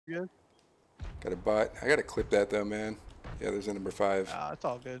good? Got a bot. I gotta clip that though, man. Yeah, there's a number 5. It's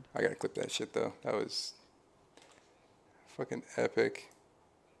all good. I gotta clip that shit though. That was fucking epic.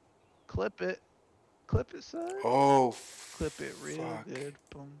 Clip it. Clip it, son. Oh, Clip it real fuck. good.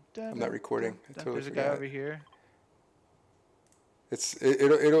 Boom. I'm Dun, not dun, recording. dun, I dun. totally There's a guy forgot. over here.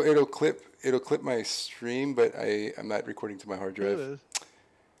 It'll clip my stream, but I'm not recording to my hard Who drive. is?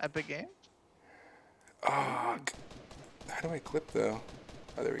 Epic Games? Ah, how do I clip though?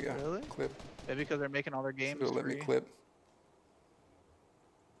 Oh, there we go. Really? Clip. Maybe because they're making all their So games it'll let me free. clip.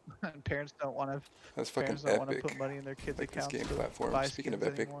 And parents don't want to. That's fucking Parents don't want to epic. put money in their kids' Like this accounts game to platform. buy Speaking of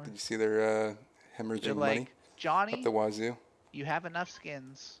skins epic, anymore. did you see their They're hemorrhaging like, money up Johnny, the wazoo? you have enough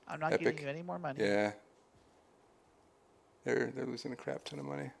skins. I'm not giving Epic. you any more money. Yeah. They're losing a crap ton of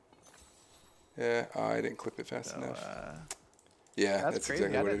money. Yeah. Oh, I didn't clip it fast So, enough. Yeah, that's crazy.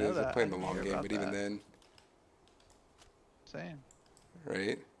 exactly I what it didn't know is. I'm that. I playing the didn't long hear game, about but even that. then, Same.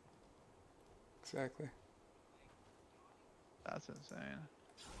 right? Exactly. That's insane.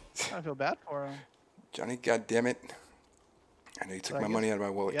 I feel bad for him. Johnny, goddammit. I know you took But I my guess- money out of my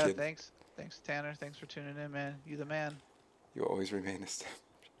wallet, Yeah, kid. thanks. Thanks, Tanner. Thanks for tuning in, man. You the man. You always remain a step.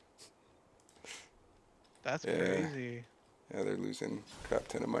 That's Yeah. crazy. Yeah, they're losing a crap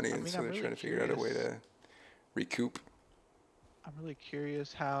ton of money, and so I'm they're really trying to figure out a way to recoup I'm really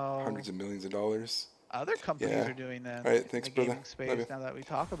curious how hundreds of millions of dollars. other companies Yeah. are doing that All right, in thanks, the brother. gaming space. Love you. Now that we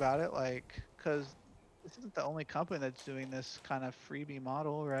talk about it, like, because this isn't the only company that's doing this kind of freebie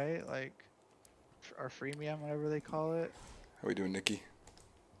model, right? Like, or freemium, whatever they call it. How we doing, Nikki?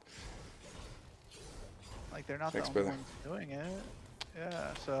 Like, they're not Thanks, the only brother. ones doing it.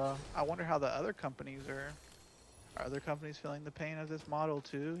 Yeah, so I wonder how the other companies are. Are other companies feeling the pain of this model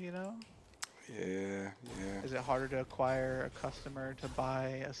too, you know? Yeah, yeah. Is it harder to acquire a customer to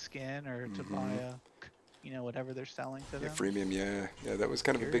buy a skin or to buy a, you know, whatever they're selling to Yeah, them? freemium, yeah. Yeah, that was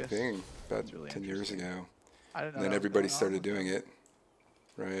kind of a big Curious. thing about That's really 10 years interesting. ago. I didn't know And then that was everybody going on started with doing them. it,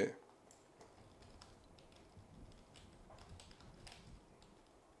 right?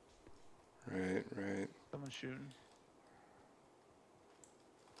 Right, right. Someone's shooting.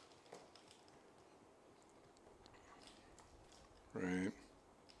 Right.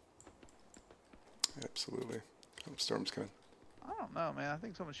 Absolutely. Oh, storm's coming. I don't know, man. I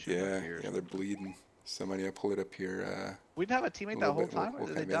think someone's shooting Yeah, up here. or yeah, they're something. bleeding. Somebody, I'll pull it up here. We didn't have a A teammate that little whole bit. time, or We'll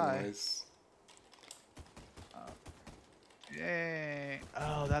did they kind of die? analyze. Dang.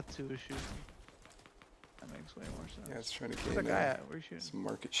 Oh, that's who was shooting. That makes way more sense. Yeah, it's trying to Where's that gain guy at? Where are you shooting? some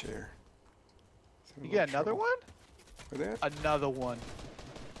market share. You get another one? Where they at? Another one.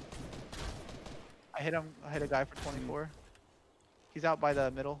 I hit him. I hit a guy for 24. He's out by the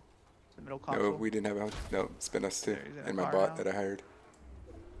middle console. No, we didn't have a. No, it's been us too. There, he's in a And my car bot now. that I hired.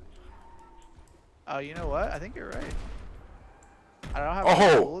 Oh, you know what? I think you're right. I don't have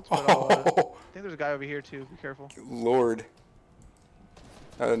any bullets, but I think there's a guy over here too. Be careful. Lord.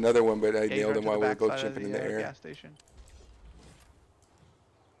 Not another one, but I Yeah, he's nailed running him to while the we were both backside of jumping in the air. gas station.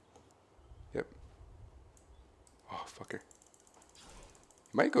 Yep. Oh, fucker.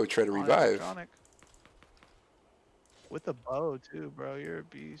 Might go try to On revive. electronic. With the bow too, bro. You're a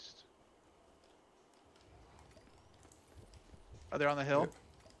beast. Are they on the hill?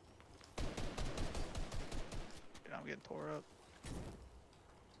 Yep. Dude, I'm getting tore up.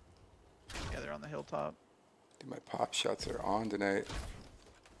 Yeah, they're on the hilltop. Dude, my pop shots are on tonight.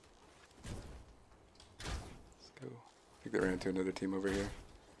 Let's go. I think they ran into another team over here.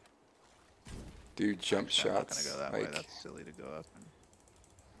 Dude, jump Actually, shots. I'm not gonna go that way. Like, That's silly to go up. And...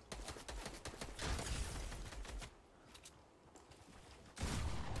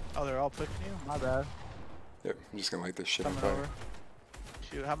 Oh, they're all pushing you? My bad. yep, I'm just gonna light this shit on Coming fire. over.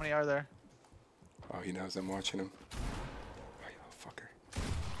 Shoot, how many are there? Oh, he knows I'm watching him. Oh, you little fucker.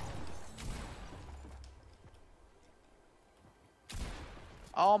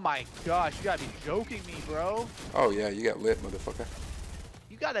 Oh my gosh, you gotta be joking me, bro. Oh, yeah, you got lit, motherfucker.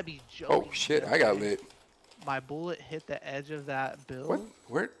 You gotta be joking. Oh, shit, me. I got lit. My bullet hit the edge of that build? What?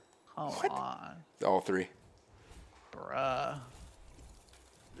 Where? Come what? on. All three. Bruh.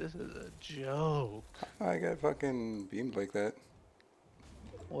 This is a joke. I got fucking beamed like that.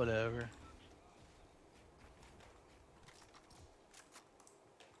 Whatever.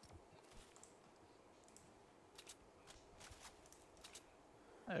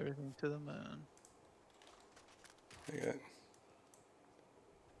 Everything to the moon. I got.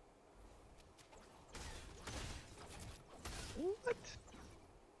 What?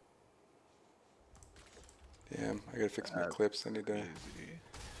 Damn, I gotta fix my clips. I need to Easy.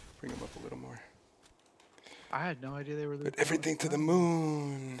 bring them up a little more. I had no idea they were losing. But everything to the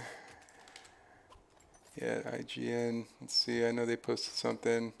moon. Yeah, IGN. Let's see. I know they posted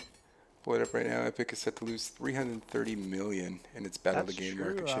something. Pull it up right now. Epic is set to lose 330 million in its battle to That's gain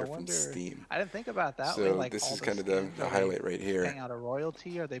market true. I share from wonder. Steam. I didn't think about it that way. So Like this all is the kind of skins, the are they highlight right here. paying out a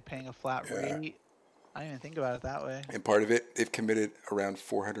royalty? Are they paying a flat Yeah. rate? I didn't even think about it that way. And part of it, they've committed around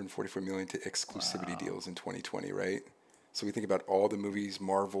 444 million to exclusivity Wow. deals in 2020, right? So we think about all the movies,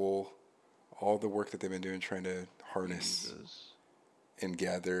 Marvel, all the work that they've been doing trying to harness Jesus. and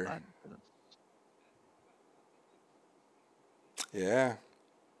gather. That- Yeah,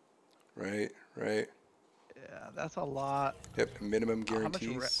 right, right. yeah, that's a lot. Yep, minimum How much?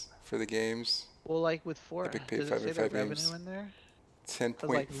 guarantees for the games. Well, like with four, Epic paid does it say their 505 revenue games, in there? Because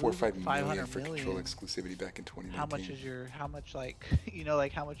like losing 10.45 million 500 for control million, exclusivity back in how much 2019. is your, how much like,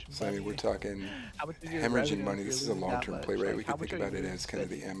 like how much So I mean, we're money, talking how much is your hemorrhaging revenue money. if you're This is a losing that long-term play, much? right? Like We how could much think are you about it really as kind of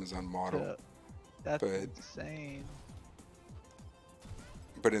the spending Amazon model, to, that's but insane.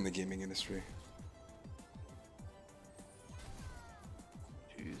 in the gaming industry.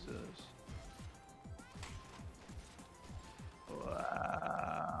 Jesus.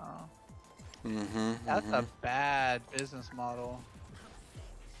 Wow. That's a bad business model.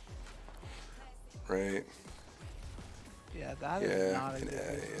 Right. Yeah, that is Yeah, not a and good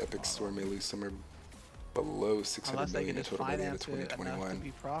business Epic model. Store may lose somewhere below 600 Unless they million can in just total by the end of finance it enough to 2021,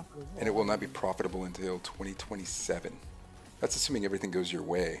 be profitable. and it will not be profitable until 2027. That's assuming everything goes your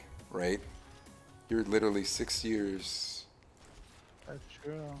way, right? You're literally 6 years. That's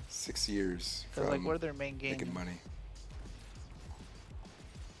true. 6 years Because from like, what are their main games? making money.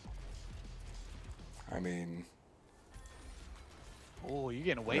 I mean, Oh, you're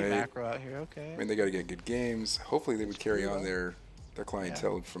getting way right. macro out here. Okay. I mean, they got to get good games. Hopefully, they would carry on their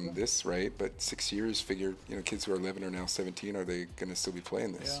clientele from this, right? But 6 years, figure, kids who are 11 are now 17. Are they going to still be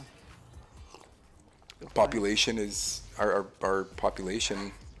playing this? Yeah. Population is our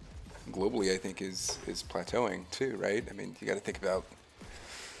population globally, I think, is plateauing too, right? I mean, you got to think about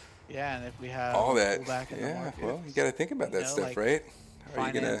and if we have all a that. pullback in the Yeah, market, well, you got to think about that stuff, right? Are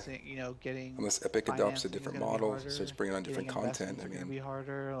you gonna, financing, getting unless Epic adopts a financing is different gonna be model, harder, starts bringing on different getting content? investments I are gonna mean, be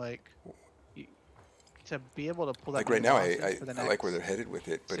harder. Like, you, to be able to pull that like many right now, losses for the I like where they're next headed with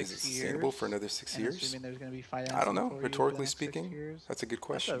it, but is it 6 sustainable for years, another 6 and years? assuming there's gonna be I don't financing know. for you for the Rhetorically next 6 speaking, years, that's a good that's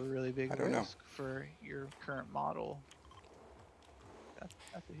question. a really big I don't know. risk for your current model.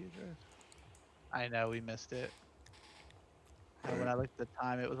 That's a huge risk. I know we missed it. And when I looked at the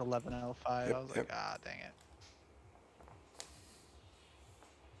time, it was 11:05. Yep, I was like, yep. ah, dang it.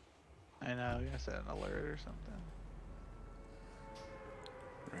 I know, we gotta set an alert or something.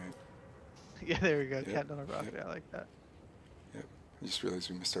 Right. Yeah, there we go. Yep, Cat on a rocket. yep. I like that. Yep. I just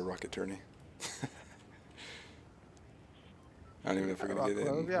realized we missed our rocket tourney. I don't even know if we're gonna get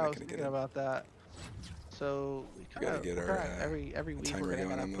in. Yeah, I was thinking about that. So we gotta get our every week we're gonna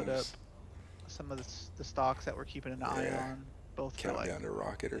kind of put up some of the stocks that we're keeping an eye on, both for like down to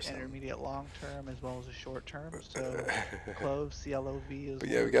rocket or something. intermediate long term as well as a short term. So Clove, CLOV is. But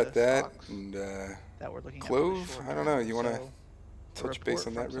yeah, we got that and that we're looking Clove. at. I don't know. You want to touch base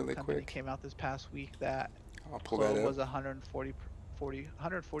on that really quick? Came out this past week that I'll pull Clove that up. was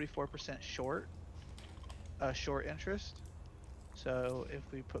 144% short, short interest. So if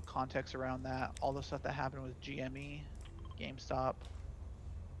we put context around that, all the stuff that happened with GME, GameStop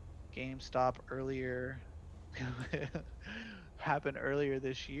earlier happened earlier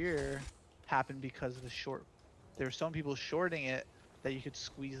this year, happened because of the short. There were some people shorting it that you could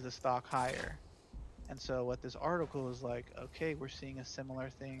squeeze the stock higher. And so what this article is like, okay, we're seeing a similar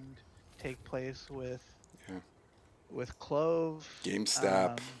thing take place with Clove.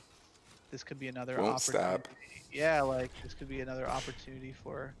 GameStop. This could be another Won't opportunity. stop. Yeah, like this could be another opportunity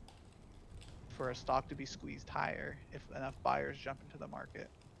for a stock to be squeezed higher if enough buyers jump into the market.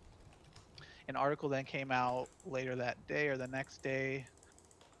 An article then came out later that day or the next day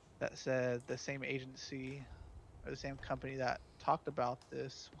that said the same agency or the same company that talked about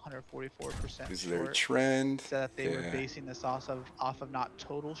this 144% Is there a short trend? said that they were basing this off of not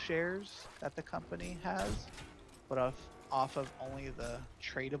total shares that the company has, but off of only the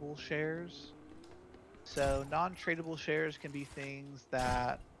tradable shares. So non-tradable shares can be things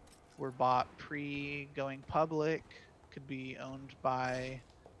that were bought pre-going public, could be owned by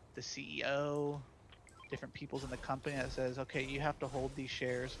the CEO, different peoples in the company that says, okay, you have to hold these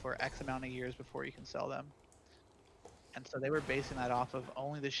shares for X amount of years before you can sell them. And so they were basing that off of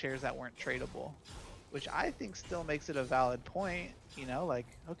only the shares that weren't tradable, which I think still makes it a valid point. Like,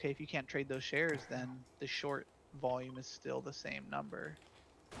 okay, if you can't trade those shares, then the short volume is still the same number.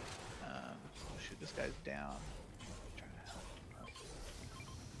 Oh shoot, this guy's down. Trying to help him up.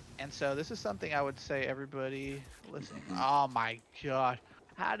 And so this is something I would say everybody listening. Oh my god,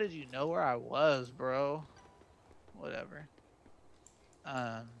 How did you know where I was, bro? Whatever.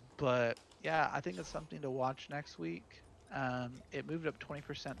 But yeah, I think it's something to watch next week. It moved up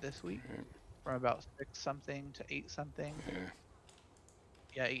 20% this week from about 6 something to 8 something.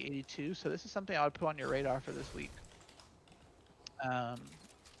 Yeah, 882. So this is something I would put on your radar for this week.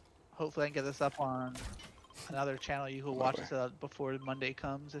 Hopefully I can get this up on another channel you can watch this before Monday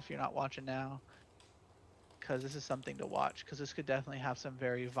comes if you're not watching now. Because this is something to watch, because this could definitely have some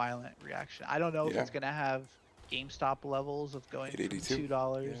very violent reaction. I don't know if it's going to have GameStop levels of going from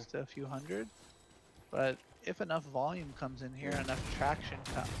 $2 to a few hundred, but if enough volume comes in here, enough traction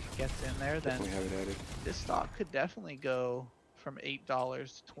gets in there, then this stock could definitely go from $8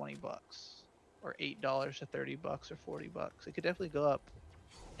 to 20 bucks, or $8 to 30 bucks, or 40 bucks. It could definitely go up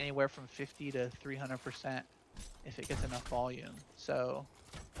anywhere from 50 to 300% if it gets enough volume. So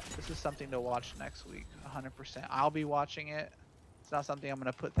this is something to watch next week, 100%. I'll be watching it. It's not something I'm going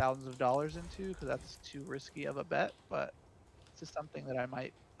to put thousands of dollars into because that's too risky of a bet, but this is something that I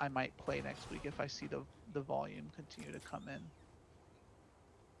might play next week if I see the volume continue to come in.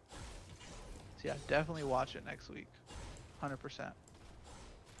 So yeah, definitely watch it next week, 100%.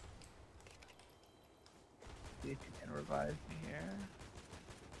 See if you can revive me here.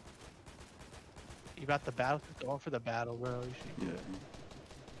 You got the battle? Going for the battle, bro. You should do it.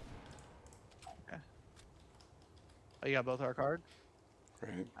 Okay. Oh, you got both our cards?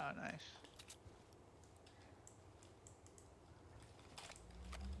 Right. Oh, nice.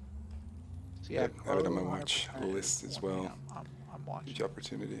 So yeah, have it on my watch list as well. I'm watching. Huge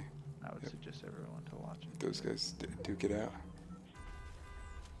opportunity. I would suggest everyone to watch it. Those guys duke it out.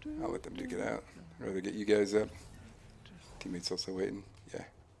 I'll let them duke it out. I'd rather get you guys up. Teammates also waiting. Yeah.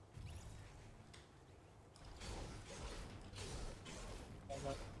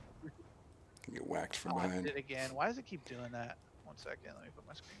 Can get whacked from behind. I did it again. Why does it keep doing that? 1 second. Let me put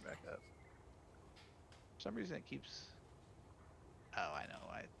my screen back up. For some reason it keeps... Oh, I know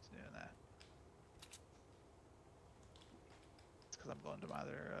why it's doing that. It's because I'm going to my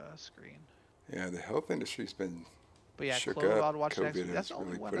other screen. Yeah, the health industry's been shook Clove, up. I'd watch next week. That's the really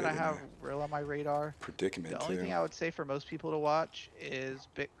only one that I have real on my radar. Predicament The only thing I would say for most people to watch is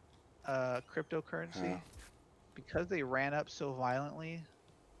cryptocurrency. Because they ran up so violently.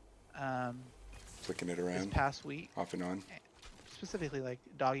 Flicking it around this past week, off and on. Specifically like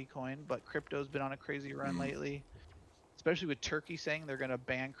DogeCoin, but crypto's been on a crazy run lately. Especially with Turkey saying they're gonna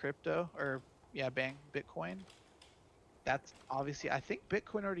ban crypto, or ban Bitcoin. That's obviously, I think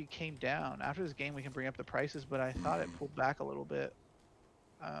Bitcoin already came down. After this game we can bring up the prices, but I thought it pulled back a little bit.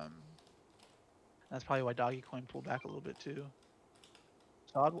 That's probably why DogeCoin pulled back a little bit too.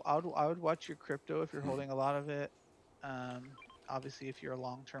 So I would watch your crypto if you're holding a lot of it. Obviously, if you're a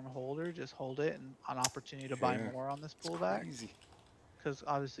long-term holder, just hold it and an opportunity to buy more on this pullback. Because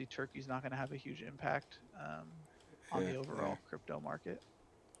obviously, Turkey's not going to have a huge impact on the overall crypto market.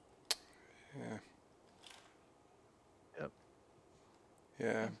 Yep.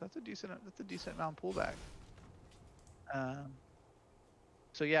 Yeah. So that's a decent amount pullback.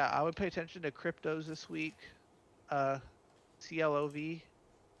 So yeah, I would pay attention to cryptos this week, CLOV,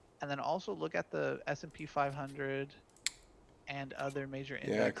 and then also look at the S&P 500. And other major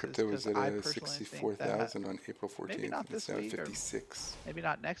indexes. Yeah, crypto was at 64,000 on April 14th. Maybe not this week, 56. Maybe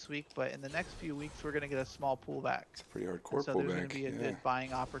not next week, but in the next few weeks we're going to get a small pullback. It's a pretty hardcore so pullback. There's going to be a good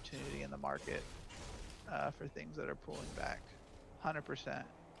buying opportunity in the market for things that are pulling back. 100%.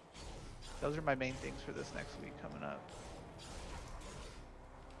 Those are my main things for this next week coming up.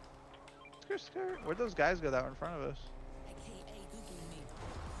 Where'd those guys go that were in front of us?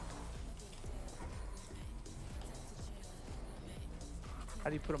 How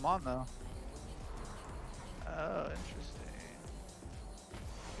do you put them on though? Oh, interesting.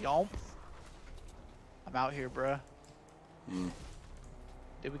 Yomp. I'm out here, bruh.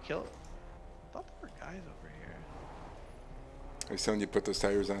 Did we kill it? I thought there were guys over here. I was telling you, put those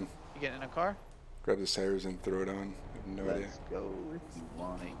tires on. You getting in a car? Grab those tires and throw it on. I have no idea. Let's go if you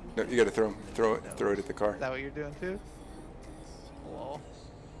want it. No, you gotta throw them. Throw it at the car. Is that what you're doing too? Whoa.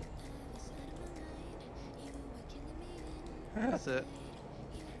 That's it.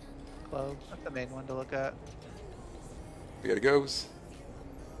 Clove. That's the main one to look at. We gotta goes.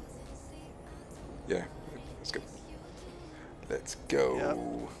 Yeah, let's go. Let's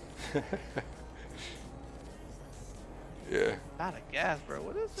go. Yep. Yeah. Out of gas, bro.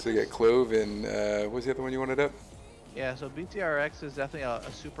 What is this? So you got Clove and what was the other one you wanted up? Yeah, so BTRX is definitely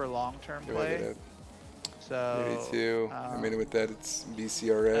a super long-term play. So 82. I'm in with that. It's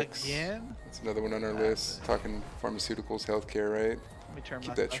BCRX. Again? It's another one on our list. Talking pharmaceuticals, healthcare, right? Let me turn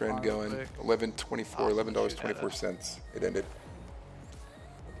Keep that trend going. $11.24. $11.24. It ended.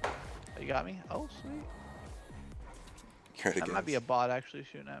 You got me? Oh, sweet. That Might be a bot actually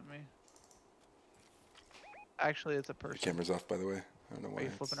shooting at me. Actually, it's a person. The camera's off, by the way. I don't know why. Are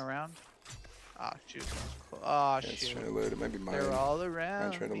you flipping around? Ah, shoot. Ah, yeah, it's shoot. trying to load. It might be mine. They're all around.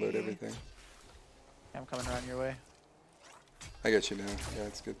 I'm trying to load everything. I'm coming around your way. I got you now. Yeah,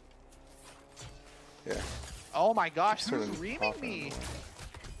 it's good. Yeah. Oh my gosh, who's reaming me?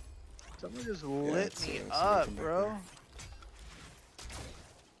 Someone just lit me up, bro.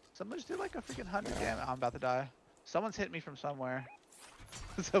 Someone just did like a freaking 100. Damn it, I'm about to die. Someone's hit me from somewhere.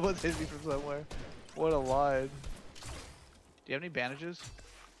 Someone's hit me from somewhere. What a line. Do you have any bandages?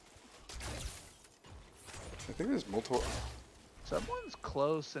 I think there's multiple. Someone's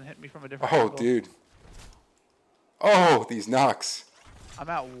close and hit me from a different angle. angle. Dude. Oh, these knocks. I'm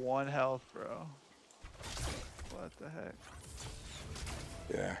at 1 health, bro. What the heck?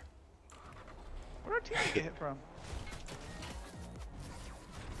 Yeah. Where did our teammate get hit from?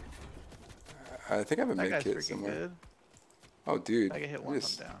 I think I have a med kit somewhere. Good. Oh, dude. I get hit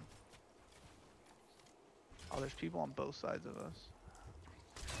once I'm down. Oh, there's people on both sides of us.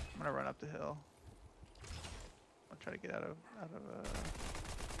 I'm gonna run up the hill. I'll try to get out of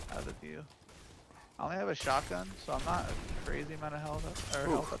the view. I only have a shotgun, so I'm not a crazy amount of health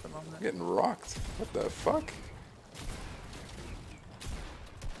at the moment. I'm getting rocked. What the fuck?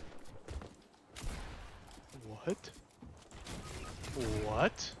 What?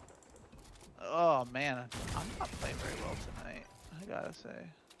 What? Oh man, I'm not playing very well tonight, I gotta say.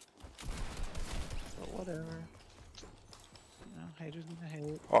 But whatever. You know, haters gonna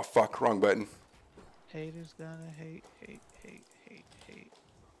hate. Oh fuck, wrong button. Haters gonna hate.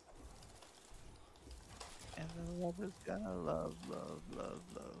 And the lover's gonna love.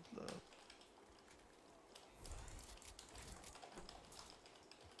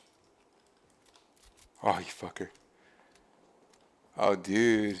 Oh, you fucker. Oh,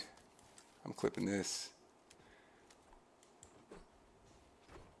 dude. I'm clipping this.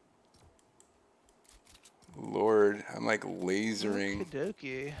 Lord, I'm like lasering.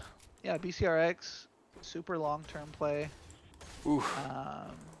 Okey-dokey. Yeah, BCRX, super long-term play. Ooh.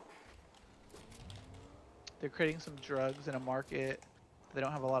 They're creating some drugs in a market they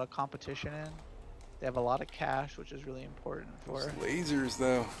don't have a lot of competition in. They have a lot of cash, which is really important for... Those lasers,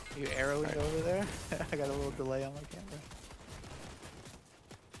 though. You arrowing over there? I got a little delay on my camera.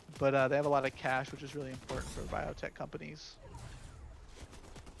 But they have a lot of cash, which is really important for biotech companies.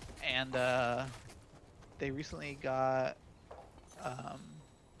 And they recently got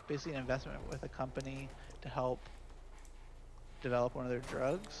basically an investment with a company to help develop one of their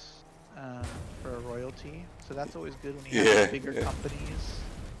drugs for a royalty. So that's always good when you have bigger companies,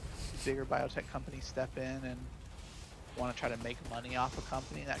 bigger biotech companies step in and want to try to make money off a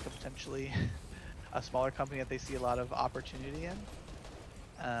company that could potentially a smaller company that they see a lot of opportunity in.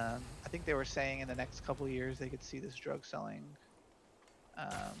 I think they were saying in the next couple of years they could see this drug selling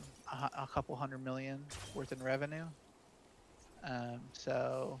a couple $100 million worth in revenue.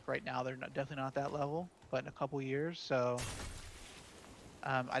 So right now they're definitely not at that level, but in a couple years. So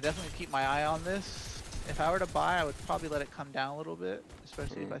I definitely keep my eye on this. If I were to buy, I would probably let it come down a little bit,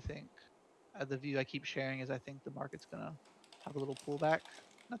 especially if I think the view I keep sharing is I think the market's gonna have a little pullback.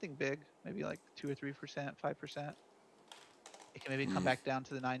 Nothing big, maybe like 2 or 3%, 5%. It can maybe come back down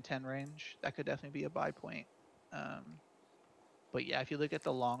to the 9-10 range. That could definitely be a buy point. But yeah, if you look at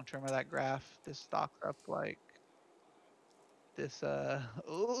the long term of that graph, this stock's up like this.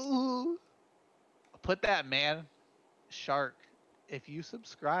 Ooh, put that, man. Shark, if you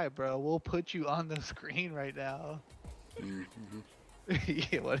subscribe, bro, we'll put you on the screen right now.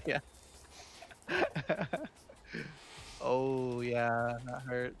 Yeah, what? Yeah. Oh yeah, that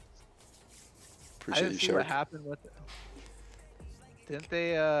hurts. Appreciate I didn't you, see Shark. what happened with it. Didn't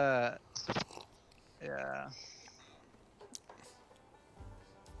they? Yeah.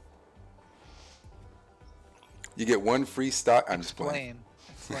 You get one free stock. I'm just playing.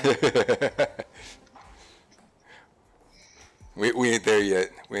 We ain't there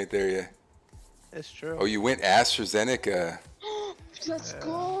yet. We ain't there yet. It's true. Oh, you went AstraZeneca. Let's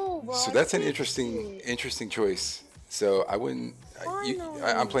go. Bro. So that's an interesting choice. So I wouldn't.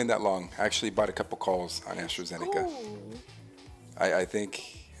 I'm playing that long. I actually bought a couple calls on AstraZeneca. I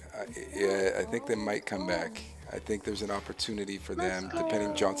think. Yeah, I think they might come back. I think there's an opportunity for them,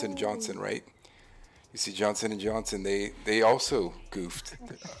 depending Johnson & Johnson, right? You see Johnson & Johnson, they also goofed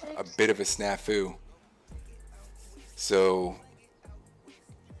a bit of a snafu. So,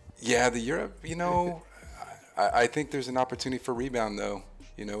 yeah, the Europe, you know, I think there's an opportunity for rebound, though.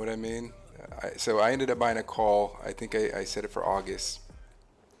 You know what I mean? So I ended up buying a call. I think I set it for August,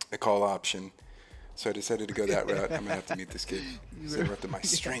 a call option. So I decided to go that route. I'm going to have to meet this kid. He's interrupted my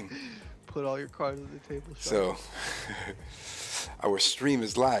stream. put all your cards on the table. So our stream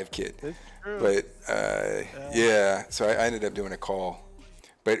is live, kid. It's true. But yeah, so I ended up doing a call.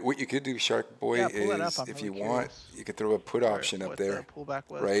 But what you could do, Shark Boy, is if you want, you could throw a put option up there, pullback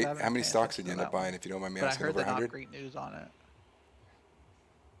was, right? How many stocks did you end up buying, if you don't mind me asking? Over 100? I heard not great news on it.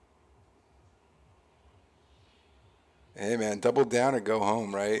 Hey man, double down or go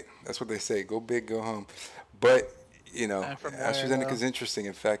home, right? That's what they say. Go big, go home. But you know, AstraZeneca is interesting.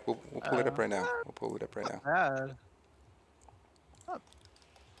 In fact, we'll pull it up right now. We'll pull it up right now. Bad.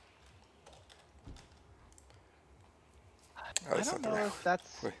 Oh, I don't know if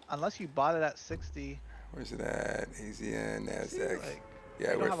that's unless you bought it at 60. Where's it at? AZN, Nasdaq. Like,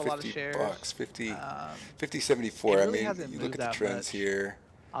 yeah, we're at $50. 50, 74. Really, I mean, you look at the trends here.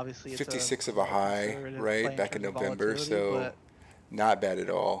 Obviously, 56 of a high, right, back in November. So not bad at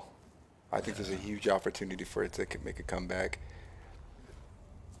all. I think there's a huge opportunity for it to make a comeback.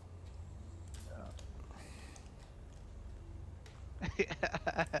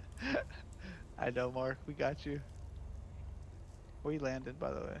 I know, Mark. We got you. Where you landed,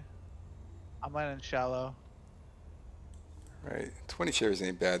 by the way? I'm landing shallow. Right. 20 shares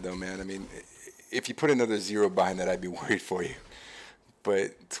ain't bad, though, man. I mean, if you put another zero behind that, I'd be worried for you.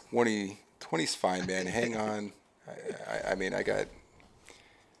 But 20's fine, man. Hang on. I mean, I got...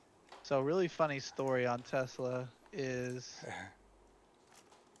 So a really funny story on Tesla is...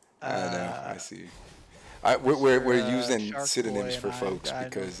 I know. I see. We're using pseudonyms for folks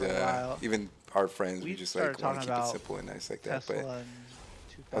because even our friends, we just like want to keep it simple and nice like that. But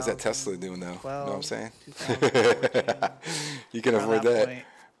how's that Tesla doing though? You know what I'm saying? You can avoid that.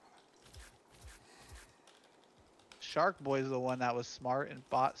 Shark Boy's the one that was smart and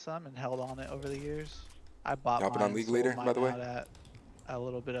bought some and held on it over the years. I bought mine on League Leader, by the way, at a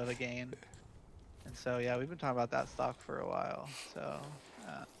little bit of a gain. And so yeah, we've been talking about that stock for a while. So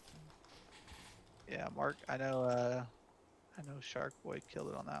yeah, Mark, I know Shark Boy killed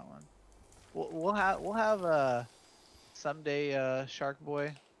it on that one. We'll have someday Shark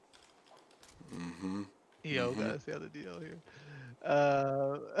Boy. Mm-hmm. Yo, guys, the other deal here.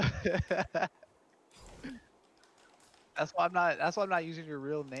 That's why I'm not using your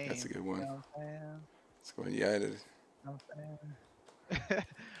real name. That's a good one. You know what I'm saying? That's going. Yeah, it is. You know what I'm saying?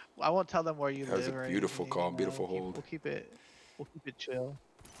 I won't tell them where you live. That was a beautiful call, you know? Beautiful hold. We'll keep it chill.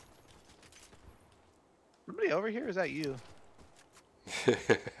 Somebody over here? Is that you?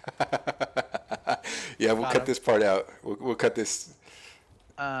 Yeah, we'll cut this part out. We'll cut this.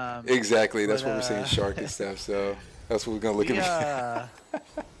 Exactly. That's what we're saying, shark and stuff. So that's what we're gonna look at.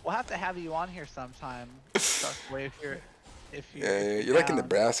 We'll have to have you on here sometime. Shark Boy, if you're like in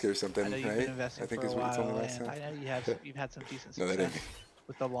Nebraska or something, I know you've right? been investing I think for is a what you told me while, last time. I know you've had some decent success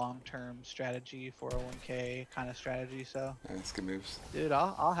with the long-term strategy, 401k kind of strategy. So that's good moves. Dude,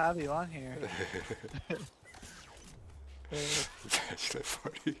 I'll have you on here. Bachelor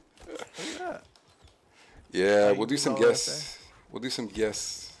party. Look at that. Yeah, we'll do some guests. We'll do some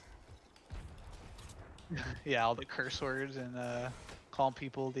guests. Yeah, all the curse words and calling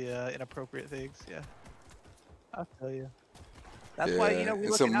people the inappropriate things. Yeah, I feel you. That's why we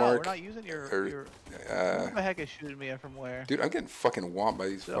looking out. We're not using your. Who the heck is shooting me from where? Dude, I'm getting fucking whomped by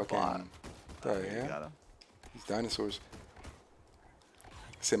these fucking. Yeah. Got him. These dinosaurs.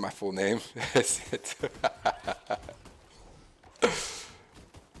 Say my full name. That's it.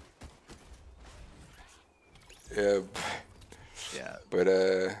 Yeah. Yeah. But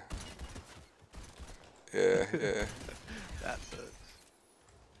yeah. That sucks.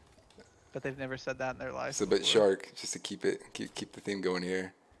 But they've never said that in their life. So, but shark, just to keep the theme going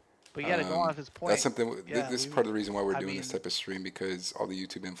here. But you gotta go off his point. That's something. Yeah, this is part of the reason why we're doing this type of stream, because all the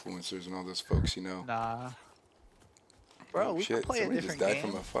YouTube influencers and all those folks, Nah. Bro, we can play a different game.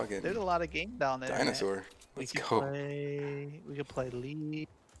 From a fucking There's a lot of games down there. Dinosaur. Man. Let's go. We could play League.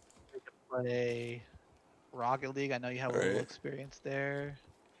 We could play Rocket League. I know you have a little experience there.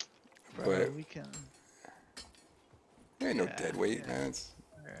 Bro, but we can. There ain't no dead weight, man. It's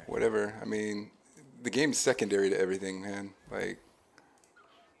whatever. I mean, the game's secondary to everything, man. Like,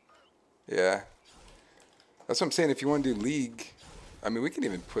 yeah. That's what I'm saying. If you want to do League, I mean, we can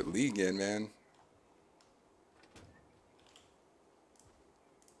even put League in, man.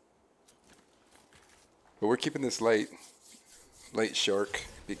 But we're keeping this light shark,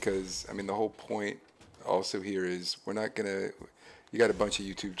 because, I mean, the whole point also here is we're not going to, you got a bunch of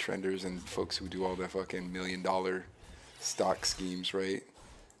YouTube trenders and folks who do all the fucking $1 million stock schemes, right?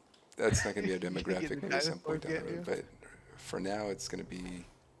 That's not going to be our demographic maybe at some point down the road. But for now, it's going to be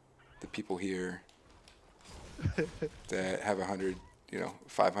the people here that have 100,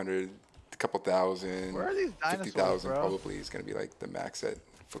 500, a couple thousand, where are these 50,000 probably is going to be like the max at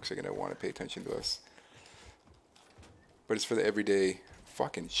folks are gonna want to pay attention to us. But it's for the everyday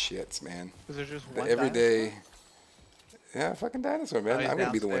fucking shits, man. Because there's just The one everyday. dinosaur? Yeah, fucking dinosaur, man. Oh, he's I'm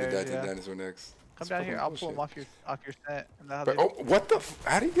gonna be the one to die downstairs, to the yeah. dinosaur next. Come It's down here. fucking I'll pull him bullshit. off your set. And how But, they oh, what the?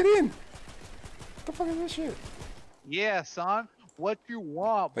 How do you get in? What the fuck is this shit? Yeah, son. What you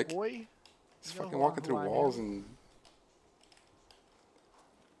want, Like, boy? Just You know fucking who walking through I walls am? and.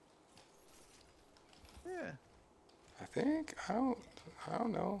 Yeah. I think I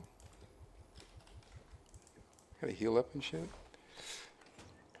don't know. Gotta heal up and shit.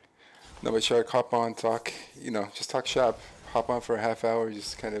 No, but Shark, hop on, talk. You know, just talk shop. Hop on for a half hour.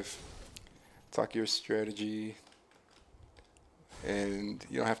 Just kind of talk your strategy. And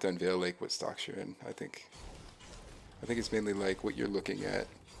you don't have to unveil like what stocks you're in. I think it's mainly like what you're looking at,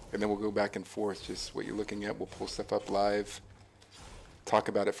 and then we'll go back and forth. Just what you're looking at. We'll pull stuff up live. Talk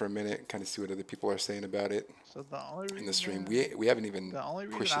about it for a minute. Kind of see what other people are saying about it. So the only reason In the stream, we haven't even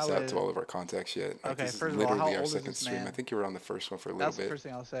pushed this out to all of our contacts yet. Like, okay, this is first of all, literally how our old is second this stream. man? I think you were on the first one for a little That's bit. the first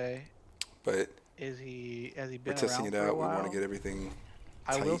thing I'll say. But has he been we're testing around it for a out. We while? want to get everything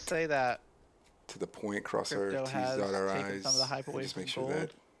I will tight, say that to the point, cross our crypto T's, has dot our taken I's, some of the hype and away just from make sure gold.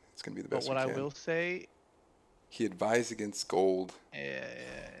 that it's going to be the But best what we I can. will say, He advised against gold. yeah.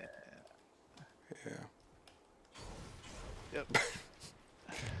 Yep.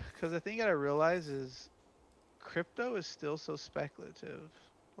 Because the thing you gotta realize is, crypto is still so speculative.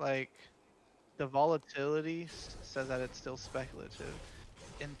 Like, the volatility says that it's still speculative.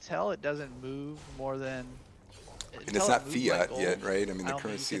 Until it doesn't move more than. And it's not fiat like gold, yet, right? I mean, I the don't think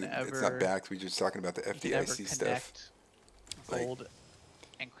currency, you can it's not backed. We're just talking about the you can ever FDIC stuff. connect Like, gold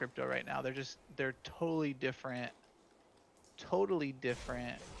and crypto right now. They're totally different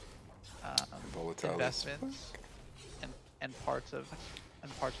volatile investments and parts of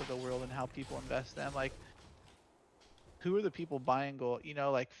the world and how people invest them. Like, who are the people buying gold? You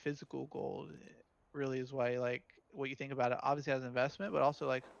know, like physical gold really is why, like, what you think about it obviously as an investment, but also,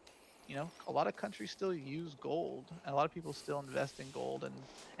 like, you know, a lot of countries still use gold and a lot of people still invest in gold,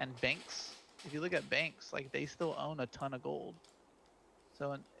 and banks, if you look at banks, like, they still own a ton of gold.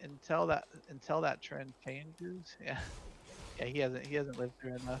 So until that trend changes, yeah, he hasn't lived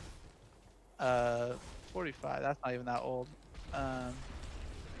through enough. 45, that's not even that old.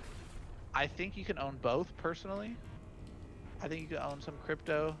 I think you can own both personally. I think you can own some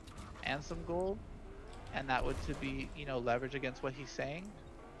crypto and some gold, and that would to be, you know, leverage against what he's saying.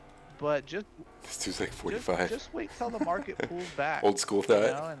 But just this dude's like 45. Just wait till the market pulls back. Old school thought.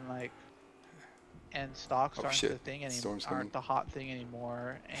 You know, and like, and stocks aren't the thing anymore, aren't the hot thing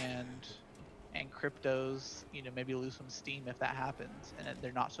anymore, and cryptos, you know, maybe lose some steam if that happens, and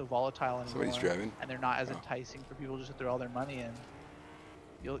they're not so volatile anymore. Somebody's driving. And they're not as enticing for people just to throw all their money in.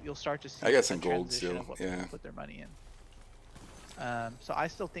 You'll start to see. I got some gold still. Of what yeah. people put their money in. So I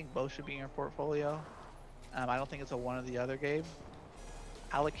still think both should be in your portfolio. I don't think it's a one or the other, Gabe.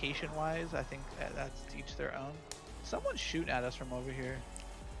 Allocation wise, I think that's to each their own. Someone's shooting at us from over here.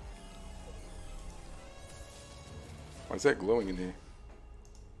 Why is that glowing in here?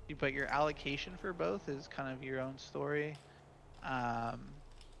 But your allocation for both is kind of your own story.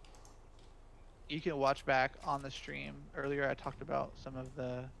 You can watch back on the stream. Earlier I talked about some of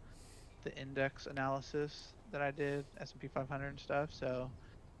the index analysis that I did, S&P 500 and stuff. So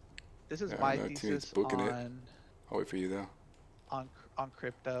this is my thesis on. I'll wait for you though. On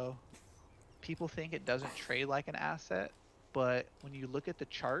crypto. People think it doesn't trade like an asset, but when you look at the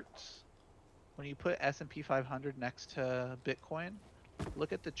charts, when you put S&P 500 next to Bitcoin,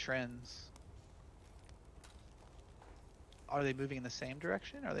 look at the trends. Are they moving in the same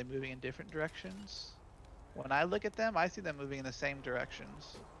direction? Are they moving in different directions? When I look at them, I see them moving in the same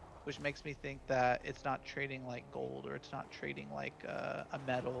directions, which makes me think that it's not trading like gold, or it's not trading like a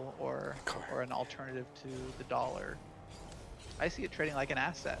metal or an alternative to the dollar. I see it trading like an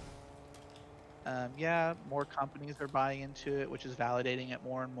asset. Yeah, more companies are buying into it, which is validating it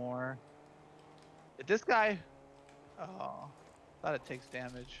more and more. But this guy, oh, thought it takes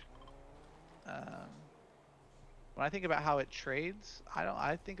damage. When I think about how it trades,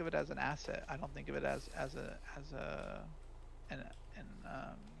 I think of it as an asset. I don't think of it as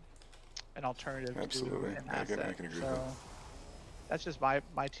an alternative to an asset. I can agree so with that. that's just my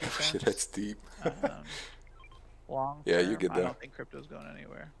 2 cents. Shit, that's deep. Long yeah, term, you're good though. I don't think crypto's going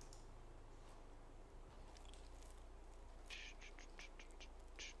anywhere.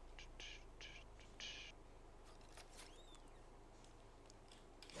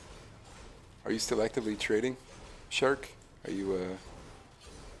 Are you still actively trading, Shark? Are you you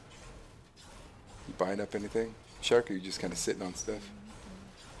buying up anything, Shark? Or are you just kind of sitting on stuff?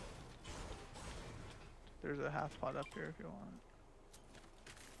 There's a half pot up here if you want.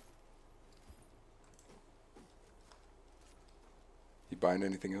 buying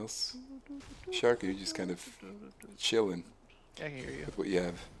anything else, Shark? Or you just kind of chilling Yeah, I can hear you. with what you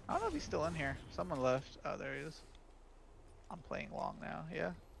have? I don't know if he's still in here. Someone left. Oh, there he is. I'm playing long now.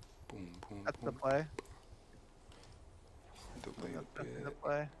 Yeah, Boom, boom, that's the boom. play. Delay a That's the bit.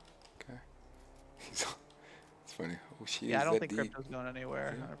 play. Okay. It's funny. Oh, she Yeah, is I don't that think deep. crypto's going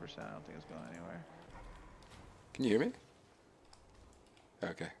anywhere. Yeah. 100%. I don't think it's going anywhere. Can you hear me?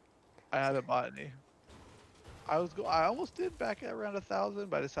 Okay. I haven't bought any. I almost did back at around 1,000,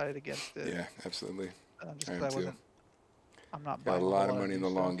 but I decided against it. Yeah, absolutely. Just I because am I wasn't. too. I'm not Got buying a lot of whole money in new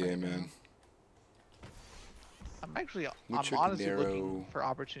the long stuff game, right now. man. I'm Mucho honestly dinero. looking for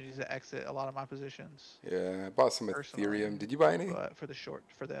opportunities to exit a lot of my positions. Yeah, I bought some Personally. Ethereum. Did you buy any? But for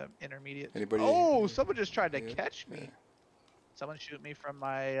the intermediate. Anybody? Oh, someone just tried to Yeah, catch me. yeah. Someone shoot me from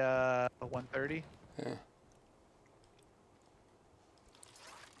my 130. Yeah.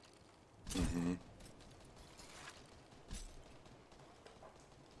 Mm-hmm.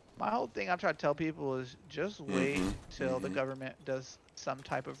 My whole thing I try to tell people is just wait till the government does some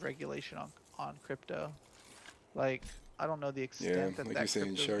type of regulation on crypto. Like, I don't know the extent that like that you're saying,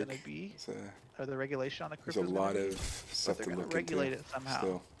 crypto's Shark. gonna be, It's or the regulation on the there's crypto's a gonna lot be, of but stuff they're to gonna look regulate into. it somehow.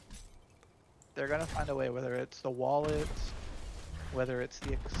 Still. They're gonna find a way, whether it's the wallets, whether it's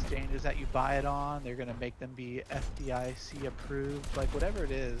the exchanges that you buy it on. They're gonna make them be FDIC approved, like whatever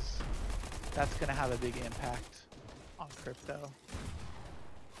it is. That's gonna have a big impact on crypto.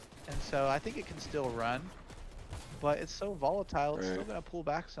 And so I think it can still run, but it's so volatile, it's still gonna pull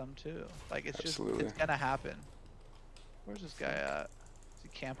back some too. Like it's Absolutely. it's gonna happen. Where's this guy at? Is he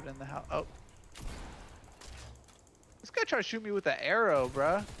camping in the house? Oh. This guy tried to shoot me with an arrow,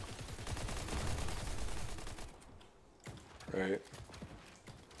 bruh. Right.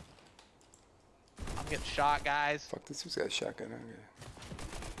 I'm getting shot, guys. Fuck, this dude's got a shotgun.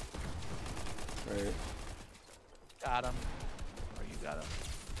 Okay. Right. Got him. Or you got him.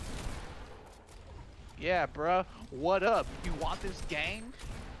 Yeah, bruh. What up? You want this gang?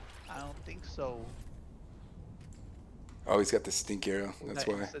 I don't think so. Oh, he's got the stink arrow. That's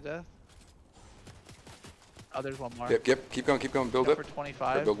why. Insta-death? Oh, there's one more. Yep. Keep going. Build up. For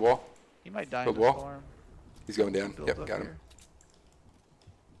 25. Or build wall. He might die Build in the wall. storm. He's going down. Build Yep, up got him. here.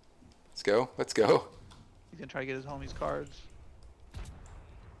 Let's go. He's gonna try to get his homies cards.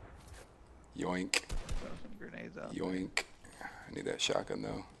 Yoink. Throw some grenades out. Yoink. I need that shotgun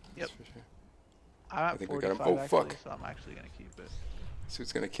though. Yep. That's for sure. I'm at I think we 45 got him. Oh, actually, fuck. so I'm actually gonna keep it. This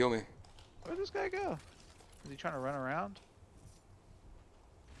dude's gonna kill me. Where'd this guy go? Is he trying to run around?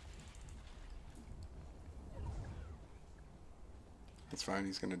 That's fine.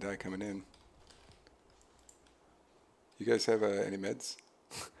 He's gonna die coming in. You guys have any meds?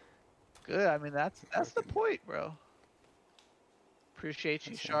 Good. I mean, that's the point, bro. Appreciate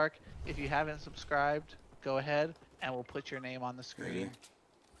you, Shark. If you haven't subscribed, go ahead and we'll put your name on the screen. Maybe.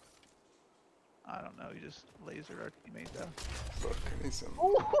 I don't know. You just lasered our teammate though. Fuck, I need some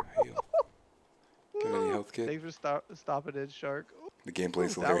heal. Get any health kit? Thanks for stopping in, Shark. The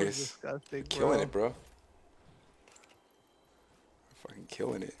gameplay's That was hilarious. disgusting, bro. Killing it, bro. Fucking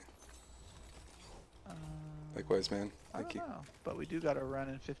killing it. Likewise, man. Thank you. I don't know, but we do got to run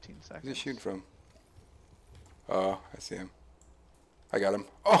in 15 seconds. Who's he shooting from? Oh, I see him. I got him.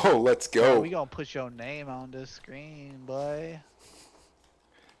 Oh, let's go. We gonna put your name on the screen, boy.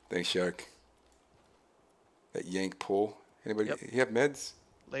 Thanks, Shark. That yank pull. Anybody? Yep. You have meds?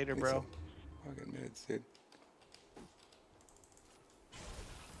 Later, Need bro. some fucking meds, dude.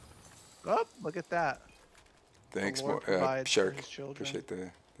 Oh, look at that. Thanks, Lord provides for Shark. his children. Appreciate the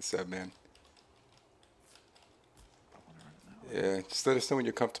sub, man. Yeah, just let us know when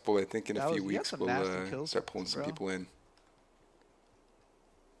you're comfortable. I think in a few weeks we'll start pulling some people in.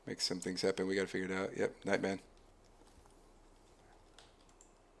 Make some things happen. We gotta figure it out. Yep, night man.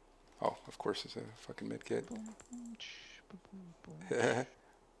 Oh, of course, there's a fucking med kit. I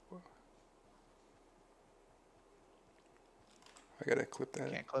gotta clip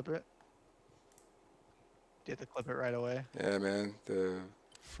that. Can't clip it. You have to clip it right away. Yeah, man. The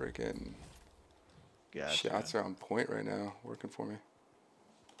freaking Gotcha. shots are on point right now. Working for me.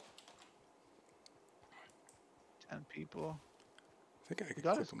 10 people. I think I could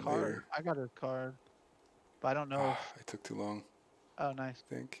Got clip his them card. later. I got his card, but I don't know. I took too long. Oh, nice.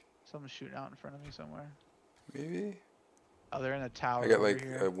 I think. Someone's shooting out in front of me somewhere. Maybe. Oh, they're in the tower. I got over like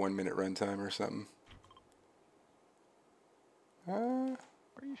here. a 1 minute run time or something. Where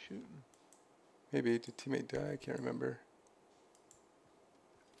are you shooting? Maybe did teammate die? I can't remember.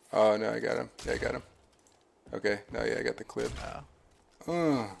 Oh no, I got him. Yeah, I got him. Okay, no, yeah, I got the clip.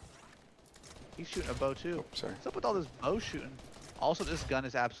 Oh. He's shooting a bow too. Oh, sorry. What's up with all this bow shooting? Also, this gun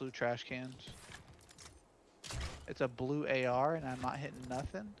is absolute trash cans. It's a blue AR and I'm not hitting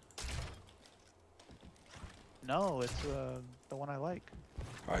nothing. No, it's the one I like.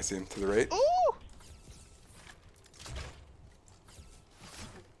 Oh, I see him to the right. Ooh!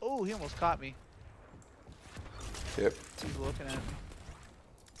 Oh, he almost caught me. Yep. He's looking at me.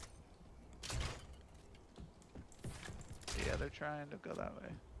 Yeah, they're trying to go that way.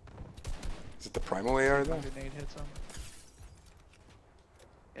 Is it the primal AR though? Grenade hits him.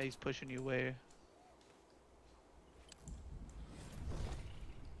 Yeah, he's pushing you away.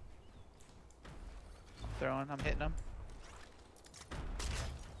 I'm hitting him.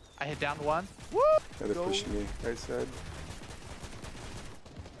 I hit down one. Woo! Yeah, they're pushing me right side.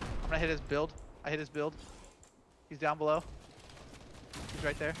 I'm gonna hit his build. I hit his build. He's down below. He's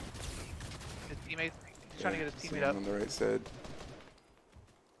right there. His teammate. He's trying to get his teammate up. On the right side.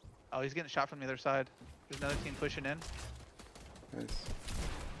 Oh, he's getting shot from the other side. There's another team pushing in. Nice.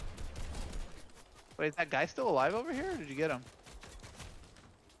 Wait, is that guy still alive over here, or did you get him?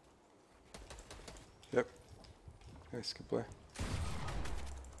 Yep. Nice, good play.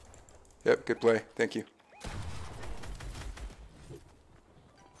 Yep, good play. Thank you.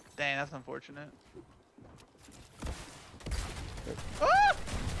 Dang, that's unfortunate. Yep. Ah!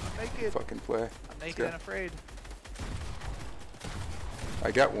 I'm naked. Fucking play. I'm naked and afraid.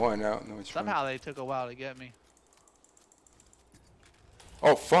 I got one. I don't know which Somehow they took a while to get me.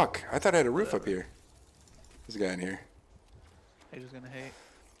 Oh, fuck. I thought I had a roof up here. There's a guy in here. He's just gonna hate.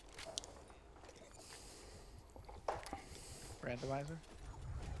 Randomizer?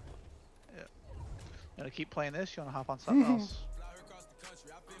 Yeah. You wanna keep playing this? You wanna hop on something else?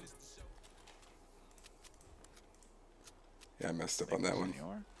 Yeah, I messed up on that one.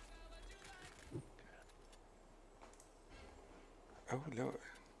 Oh, no.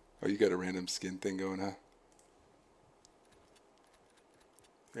 Oh, you got a random skin thing going, huh?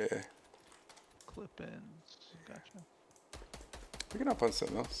 Yeah. Clip-ins. Gotcha. We can hop on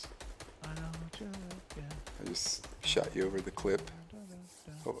something else. I know what you're looking. I just shot you over the clip.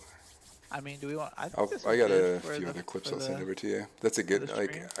 Oh. I mean, do we want? I got a few other clips I'll send over to you. That's a good,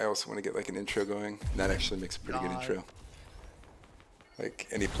 like, I also want to get like an intro going. And that actually makes a pretty good intro. Like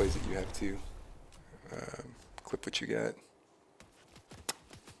any plays that you have to clip what you got.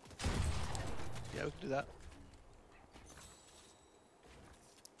 Yeah, we can do that.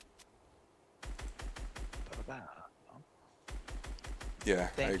 Yeah,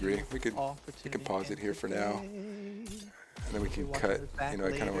 I agree. We could pause it here for now, and then we can cut. You know,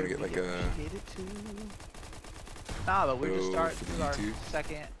 I kind of want to get like a. Nah, but we're just starting. This is our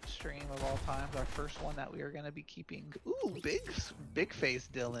second stream of all time. Our first one that we are gonna be keeping. Ooh, big face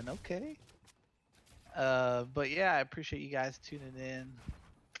Dylan. Okay. But yeah, I appreciate you guys tuning in.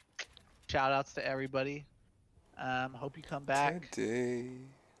 Shout outs to everybody. Hope you come back. Today.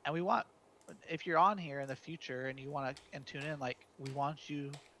 And we want, if you're on here in the future and you want to tune in, like we want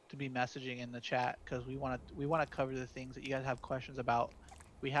you to be messaging in the chat because we want to cover the things that you guys have questions about.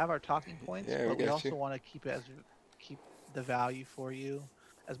 We have our talking points, but we also want to keep the value for you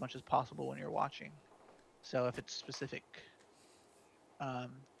as much as possible when you're watching. So if it's specific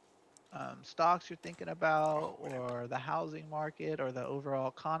stocks you're thinking about, or the housing market, or the overall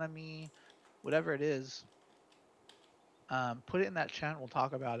economy, whatever it is, put it in that chat and we'll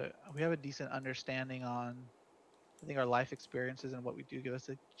talk about it. We have a decent understanding on, I think, our life experiences and what we do give us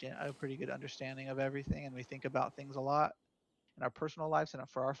a pretty good understanding of everything, and we think about things a lot in our personal lives and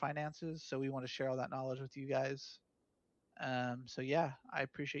for our finances, so we want to share all that knowledge with you guys. So yeah, I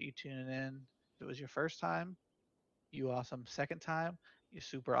appreciate you tuning in. If it was your first time, you awesome. Second time, you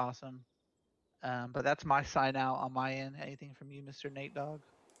super awesome. But that's my sign out on my end. Anything from you, Mr. Nate Dogg?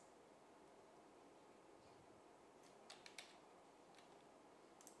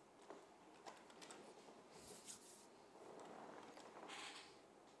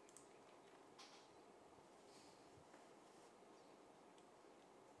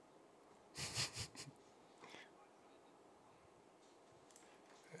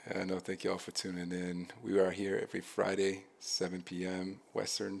 No, thank you all for tuning in. We are here every Friday, 7 p.m.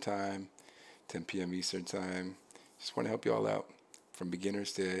 Western Time, 10 p.m. Eastern Time. Just want to help you all out, from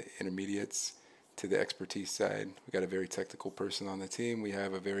beginners to intermediates to the expertise side. We got a very technical person on the team. We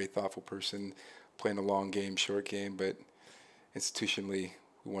have a very thoughtful person playing a long game, short game, but institutionally,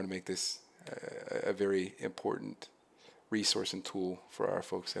 we want to make this a very important resource and tool for our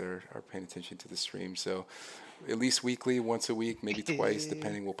folks that are paying attention to the stream. So at least weekly, once a week, maybe twice,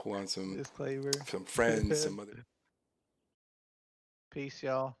 depending. We'll pull on some disclaimer, some friends, some other. Peace,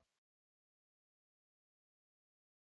 y'all.